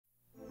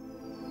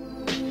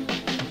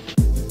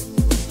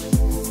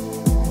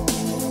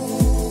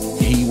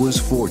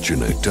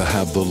fortunate to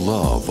have the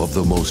love of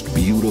the most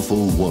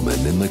beautiful woman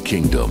in the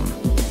kingdom.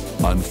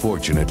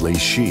 Unfortunately,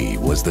 she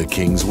was the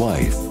king's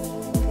wife,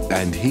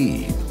 and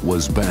he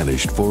was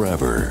banished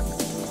forever.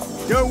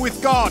 Go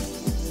with God!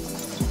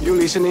 You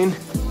listening?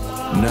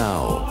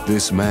 Now,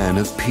 this man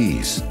of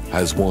peace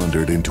has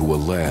wandered into a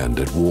land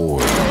at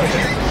war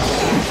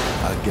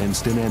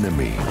against an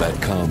enemy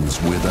that comes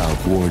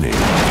without warning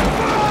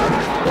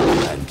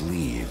and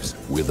leaves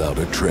without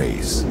a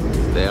trace.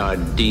 They are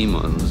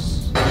demons.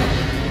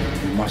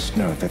 You must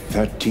know that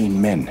 13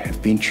 men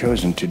have been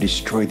chosen to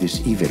destroy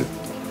this evil.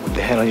 What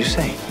the hell are you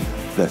saying?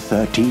 The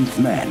 13th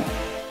man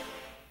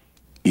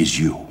is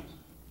you.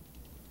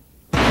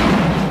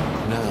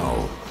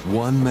 Now,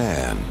 one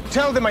man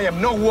Tell them I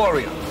am no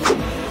warrior.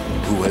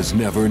 who has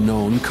never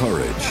known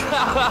courage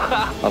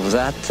Of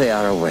that they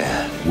are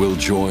aware. will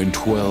join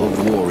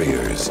 12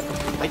 warriors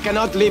I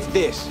cannot lift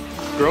this.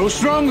 Grow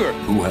stronger.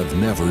 who have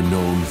never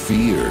known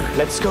fear.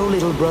 Let's go,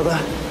 little brother.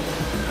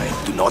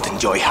 I do not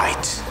enjoy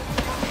heights.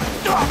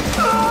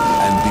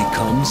 And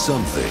become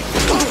something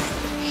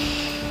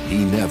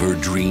he never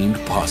dreamed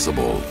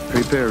possible.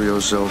 Prepare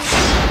yourself.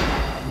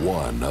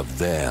 One of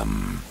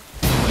them.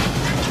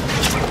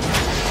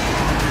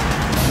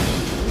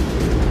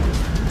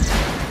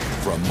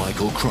 From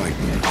Michael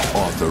Crichton,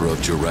 author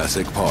of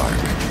Jurassic Park,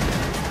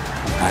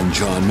 and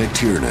John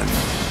McTiernan,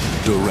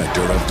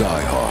 director of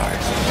Die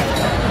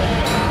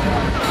Hard.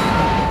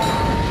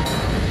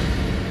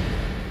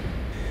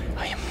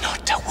 I am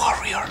not a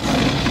warrior.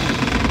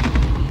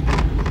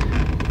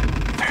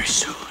 Very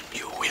soon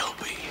you will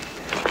be.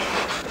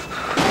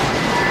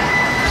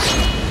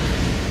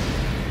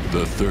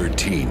 The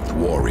 13th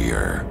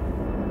Warrior.